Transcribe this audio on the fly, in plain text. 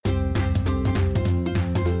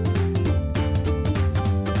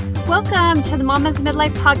Welcome to the Mama's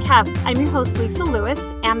Midlife Podcast. I'm your host, Lisa Lewis,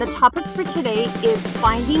 and the topic for today is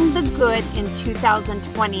finding the good in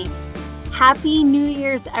 2020. Happy New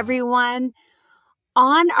Year's, everyone.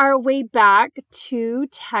 On our way back to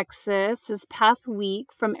Texas this past week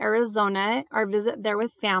from Arizona, our visit there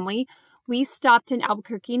with family, we stopped in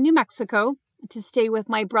Albuquerque, New Mexico to stay with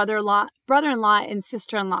my brother-in-law and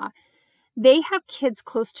sister-in-law. They have kids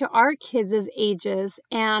close to our kids' ages,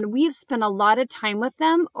 and we've spent a lot of time with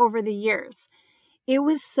them over the years. It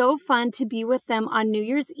was so fun to be with them on New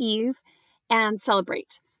Year's Eve and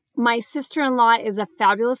celebrate. My sister-in-law is a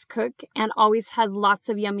fabulous cook and always has lots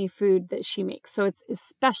of yummy food that she makes, so it's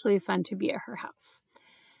especially fun to be at her house.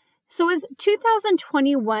 So as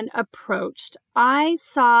 2021 approached, I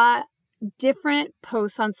saw different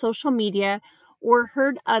posts on social media or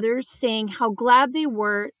heard others saying how glad they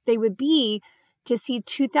would be to see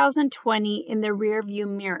 2020 in the rearview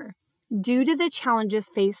mirror due to the challenges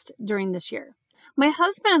faced during this year. My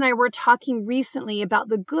husband and I were talking recently about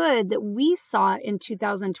the good that we saw in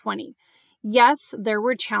 2020. Yes, there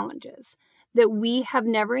were challenges that we have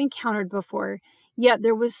never encountered before, yet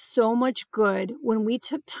there was so much good when we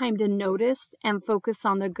took time to notice and focus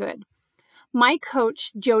on the good. My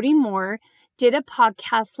coach, Jody Moore, did a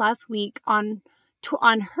podcast last week on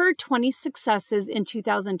her 20 successes in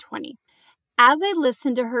 2020. As I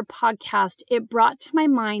listened to her podcast, it brought to my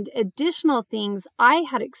mind additional things I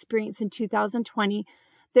had experienced in 2020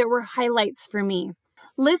 that were highlights for me.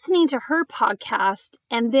 Listening to her podcast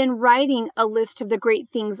and then writing a list of the great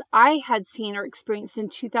things I had seen or experienced in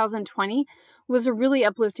 2020 was a really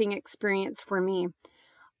uplifting experience for me.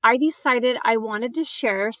 I decided I wanted to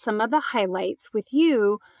share some of the highlights with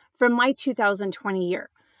you from my 2020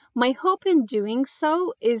 year. My hope in doing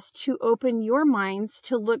so is to open your minds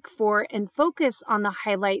to look for and focus on the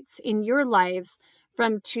highlights in your lives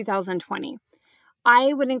from 2020.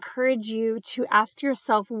 I would encourage you to ask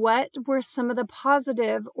yourself what were some of the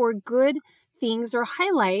positive or good things or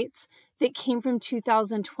highlights that came from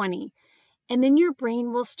 2020. And then your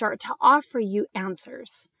brain will start to offer you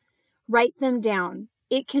answers. Write them down.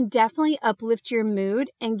 It can definitely uplift your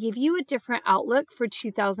mood and give you a different outlook for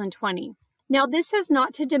 2020. Now, this is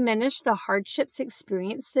not to diminish the hardships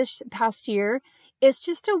experienced this past year. It's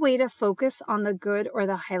just a way to focus on the good or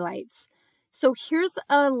the highlights. So here's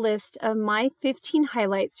a list of my 15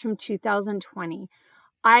 highlights from 2020.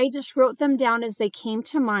 I just wrote them down as they came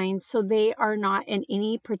to mind, so they are not in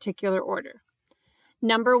any particular order.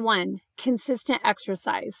 Number 1, consistent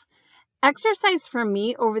exercise. Exercise for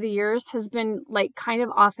me over the years has been kind of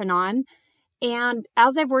off and on. And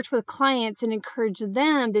as I've worked with clients and encouraged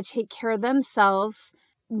them to take care of themselves,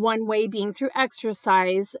 one way being through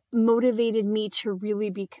exercise, motivated me to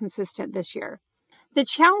really be consistent this year. The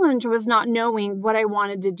challenge was not knowing what I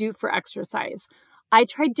wanted to do for exercise. I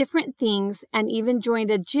tried different things and even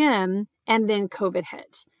joined a gym, and then COVID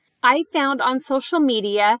hit. I found on social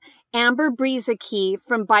media Amber Brueseke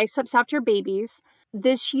from Biceps After Babies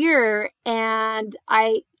this year, and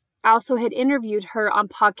I also had interviewed her on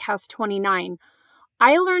podcast 29.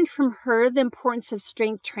 I learned from her the importance of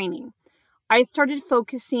strength training. I started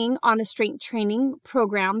focusing on a strength training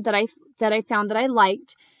program that I found that I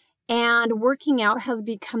liked, and working out has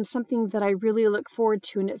become something that I really look forward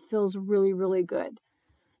to, and it feels really, really good.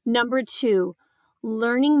 Number 2,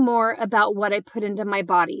 learning more about what I put into my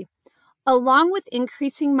body. Along with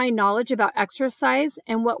increasing my knowledge about exercise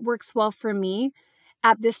and what works well for me,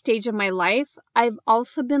 at this stage of my life, I've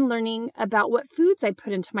also been learning about what foods I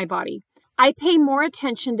put into my body. I pay more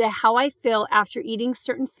attention to how I feel after eating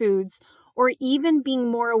certain foods, or even being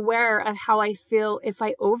more aware of how I feel if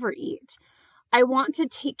I overeat. I want to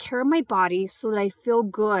take care of my body so that I feel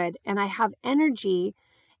good and I have energy,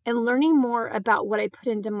 and learning more about what I put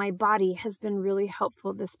into my body has been really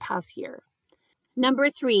helpful this past year. Number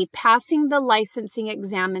 3, passing the licensing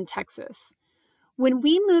exam in Texas. When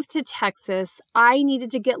we moved to Texas, I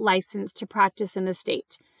needed to get licensed to practice in the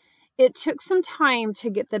state. It took some time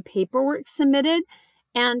to get the paperwork submitted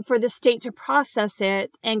and for the state to process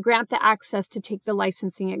it and grant the access to take the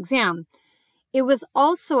licensing exam. It was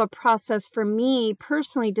also a process for me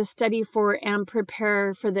personally to study for and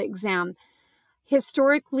prepare for the exam.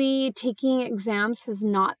 Historically, taking exams has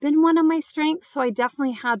not been one of my strengths, so I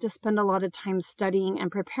definitely had to spend a lot of time studying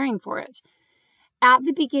and preparing for it. At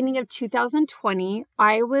the beginning of 2020,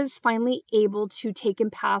 I was finally able to take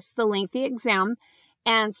and pass the lengthy exam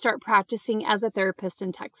and start practicing as a therapist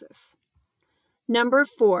in Texas. Number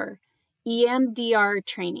 4, EMDR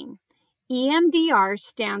training. EMDR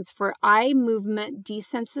stands for Eye Movement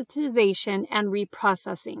Desensitization and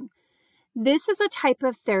Reprocessing. This is a type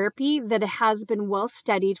of therapy that has been well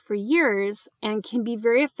studied for years and can be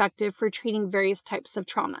very effective for treating various types of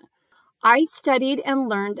trauma. I studied and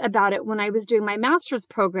learned about it when I was doing my master's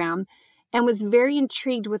program and was very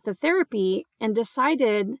intrigued with the therapy and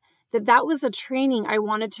decided that that was a training I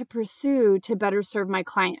wanted to pursue to better serve my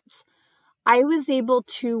clients. I was able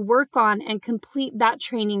to work on and complete that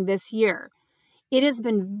training this year. It has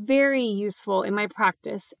been very useful in my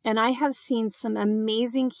practice, and I have seen some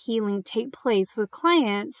amazing healing take place with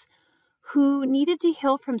clients who needed to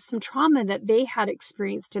heal from some trauma that they had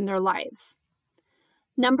experienced in their lives.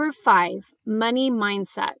 Number 5, money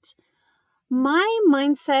mindset. My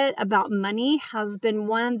mindset about money has been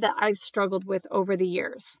one that I've struggled with over the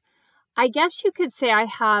years. I guess you could say I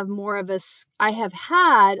have had more of a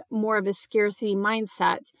scarcity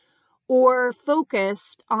mindset, or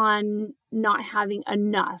focused on not having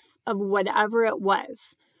enough of whatever it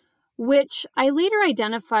was, which I later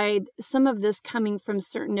identified some of this coming from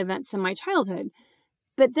certain events in my childhood.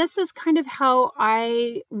 But this is kind of how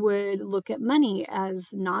I would look at money, as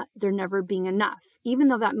not there never being enough, even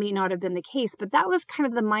though that may not have been the case. But that was kind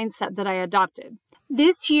of the mindset that I adopted.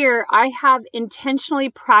 This year, I have intentionally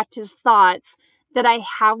practiced thoughts that I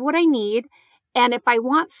have what I need, and if I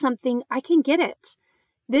want something, I can get it.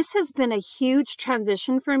 This has been a huge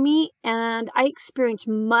transition for me, and I experience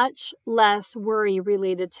much less worry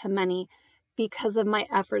related to money because of my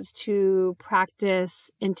efforts to practice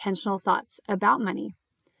intentional thoughts about money.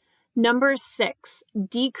 Number 6,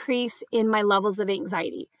 decrease in my levels of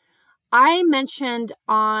anxiety. I mentioned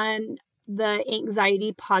on the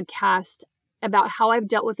anxiety podcast about how I've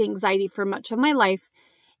dealt with anxiety for much of my life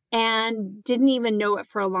and didn't even know it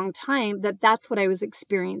for a long time that that's what I was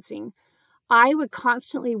experiencing. I would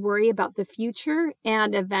constantly worry about the future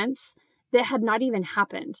and events that had not even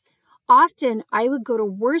happened. Often, I would go to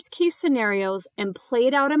worst case scenarios and play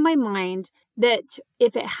it out in my mind that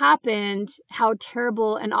if it happened, how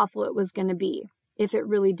terrible and awful it was going to be if it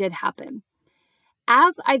really did happen.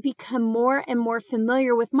 As I become more and more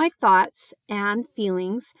familiar with my thoughts and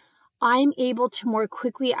feelings, I'm able to more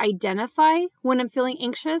quickly identify when I'm feeling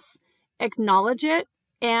anxious, acknowledge it,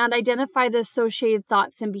 and identify the associated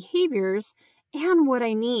thoughts and behaviors and what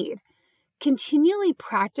I need. Continually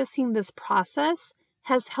practicing this process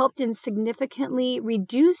has helped in significantly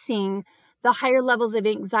reducing the higher levels of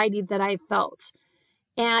anxiety that I've felt.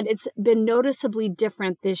 And it's been noticeably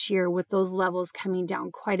different this year with those levels coming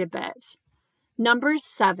down quite a bit. Number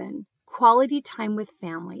 7, quality time with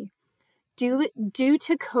family. Due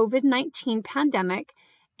to COVID-19 pandemic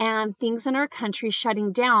and things in our country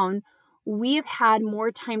shutting down, we have had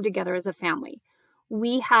more time together as a family.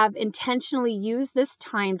 We have intentionally used this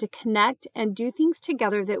time to connect and do things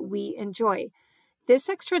together that we enjoy. This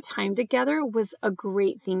extra time together was a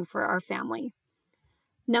great thing for our family.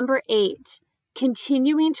 Number 8,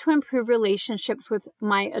 continuing to improve relationships with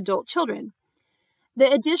my adult children. The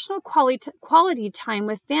additional quality time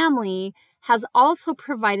with family has also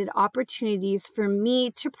provided opportunities for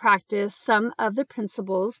me to practice some of the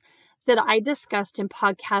principles that I discussed in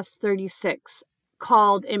podcast 36,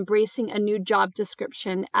 called Embracing a New Job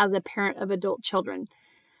Description as a Parent of Adult Children.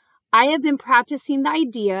 I have been practicing the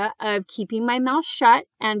idea of keeping my mouth shut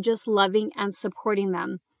and just loving and supporting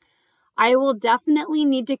them. I will definitely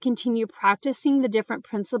need to continue practicing the different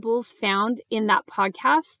principles found in that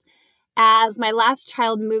podcast as my last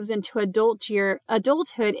child moves into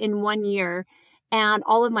adulthood in 1 year, and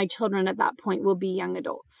all of my children at that point will be young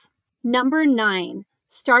adults. Number 9,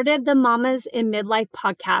 started the Mamas in Midlife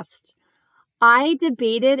podcast. I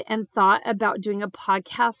debated and thought about doing a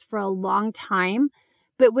podcast for a long time,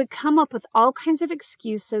 but would come up with all kinds of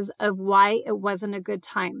excuses of why it wasn't a good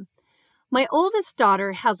time. My oldest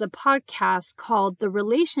daughter has a podcast called the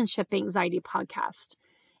Relationship Anxiety Podcast.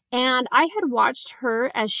 And I had watched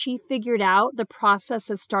her as she figured out the process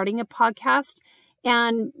of starting a podcast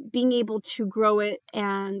and being able to grow it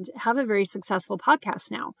and have a very successful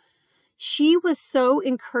podcast now. She was so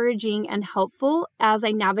encouraging and helpful as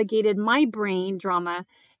I navigated my brain drama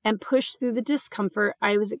and pushed through the discomfort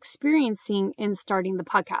I was experiencing in starting the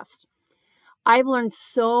podcast. I've learned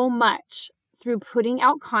so much through putting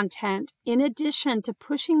out content, in addition to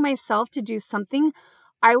pushing myself to do something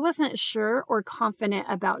I wasn't sure or confident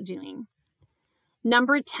about doing.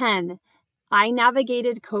 Number 10, I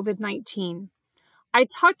navigated COVID-19. I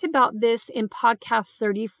talked about this in podcast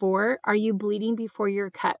 34, Are You Bleeding Before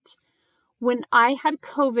You're Cut? When I had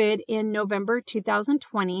COVID in November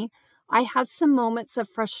 2020, I had some moments of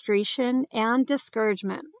frustration and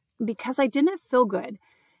discouragement because I didn't feel good,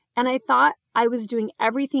 and I thought I was doing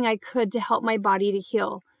everything I could to help my body to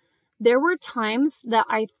heal. There were times that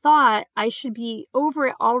I thought I should be over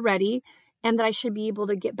it already and that I should be able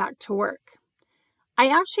to get back to work. I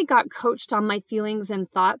actually got coached on my feelings and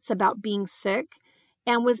thoughts about being sick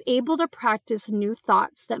and was able to practice new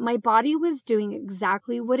thoughts that my body was doing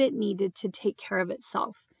exactly what it needed to take care of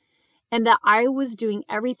itself, and that I was doing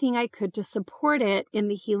everything I could to support it in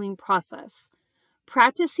the healing process.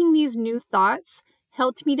 Practicing these new thoughts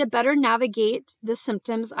helped me to better navigate the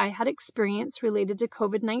symptoms I had experienced related to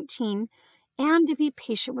COVID-19 and to be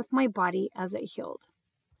patient with my body as it healed.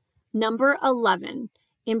 Number 11,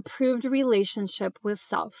 improved relationship with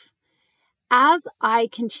self. As I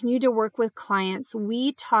continue to work with clients,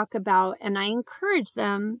 we talk about and I encourage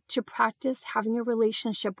them to practice having a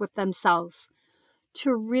relationship with themselves,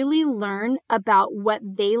 to really learn about what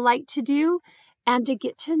they like to do and to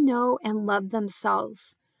get to know and love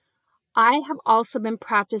themselves. I have also been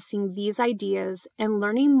practicing these ideas and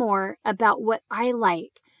learning more about what I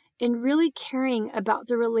like and really caring about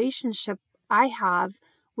the relationship I have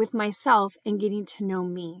with myself and getting to know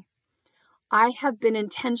me. I have been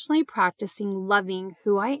intentionally practicing loving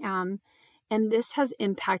who I am, and this has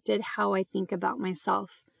impacted how I think about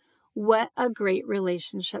myself. What a great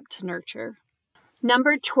relationship to nurture.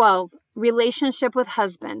 Number 12, relationship with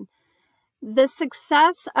husband. The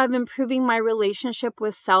success of improving my relationship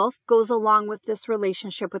with self goes along with this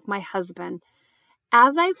relationship with my husband.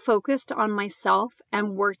 As I focused on myself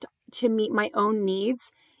and worked to meet my own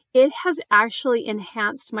needs, it has actually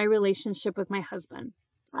enhanced my relationship with my husband.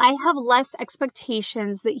 I have less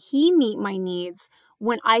expectations that he meet my needs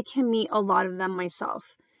when I can meet a lot of them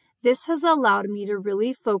myself. This has allowed me to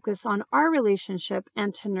really focus on our relationship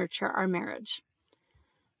and to nurture our marriage.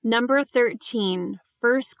 Number 13,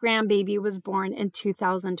 first grandbaby was born in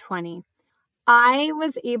 2020. I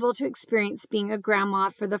was able to experience being a grandma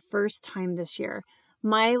for the first time this year.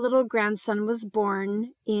 My little grandson was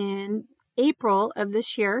born in April of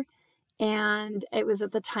this year, and it was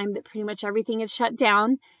at the time that pretty much everything had shut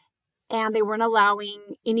down, and they weren't allowing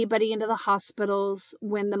anybody into the hospitals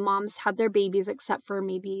when the moms had their babies, except for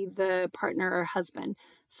maybe the partner or husband.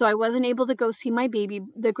 So I wasn't able to go see my baby,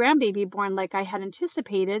 the grandbaby born like I had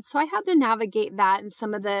anticipated. So I had to navigate that and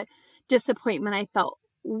some of the disappointment I felt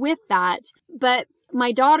with that. But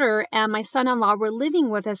my daughter and my son-in-law were living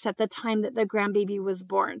with us at the time that the grandbaby was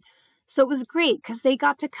born. So it was great because they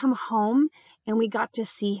got to come home and we got to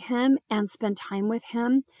see him and spend time with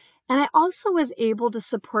him. And I also was able to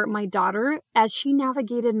support my daughter as she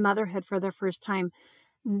navigated motherhood for the first time.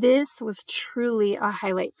 This was truly a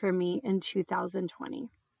highlight for me in 2020.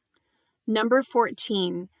 Number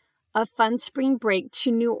 14, a fun spring break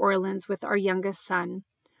to New Orleans with our youngest son.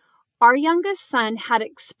 Our youngest son had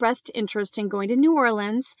expressed interest in going to New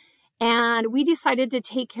Orleans, and we decided to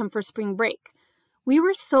take him for spring break. We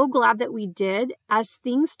were so glad that we did, as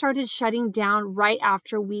things started shutting down right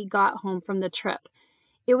after we got home from the trip.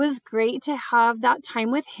 It was great to have that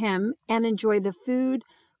time with him and enjoy the food,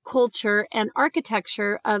 culture, and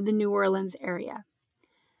architecture of the New Orleans area.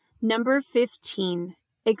 Number 15,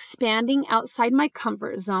 expanding outside my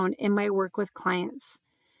comfort zone in my work with clients.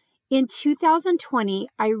 In 2020,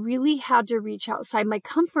 I really had to reach outside my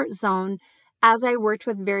comfort zone as I worked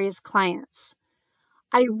with various clients.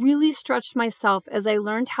 I really stretched myself as I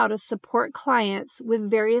learned how to support clients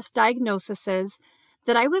with various diagnoses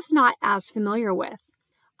that I was not as familiar with.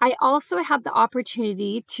 I also had the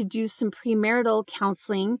opportunity to do some premarital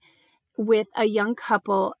counseling with a young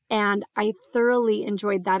couple, and I thoroughly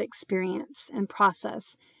enjoyed that experience and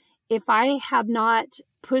process. If I had not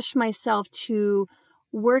pushed myself to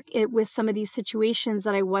work it with some of these situations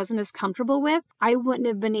that I wasn't as comfortable with, I wouldn't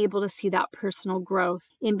have been able to see that personal growth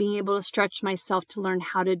in being able to stretch myself to learn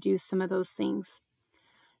how to do some of those things.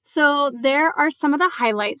 So there are some of the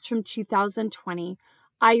highlights from 2020.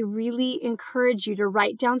 I really encourage you to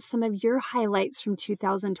write down some of your highlights from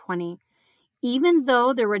 2020. Even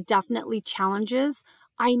though there were definitely challenges,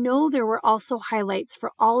 I know there were also highlights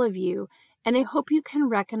for all of you, and I hope you can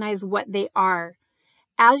recognize what they are.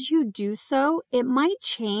 As you do so, it might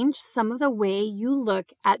change some of the way you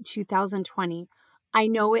look at 2020. I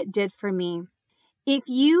know it did for me. If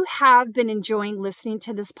you have been enjoying listening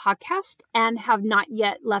to this podcast and have not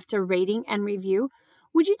yet left a rating and review,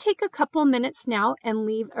 would you take a couple minutes now and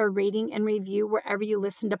leave a rating and review wherever you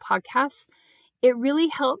listen to podcasts? It really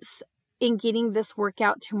helps in getting this work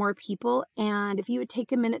out to more people. And if you would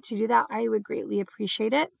take a minute to do that, I would greatly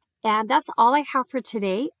appreciate it. And that's all I have for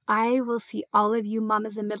today. I will see all of you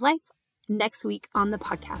mamas in midlife next week on the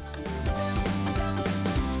podcast.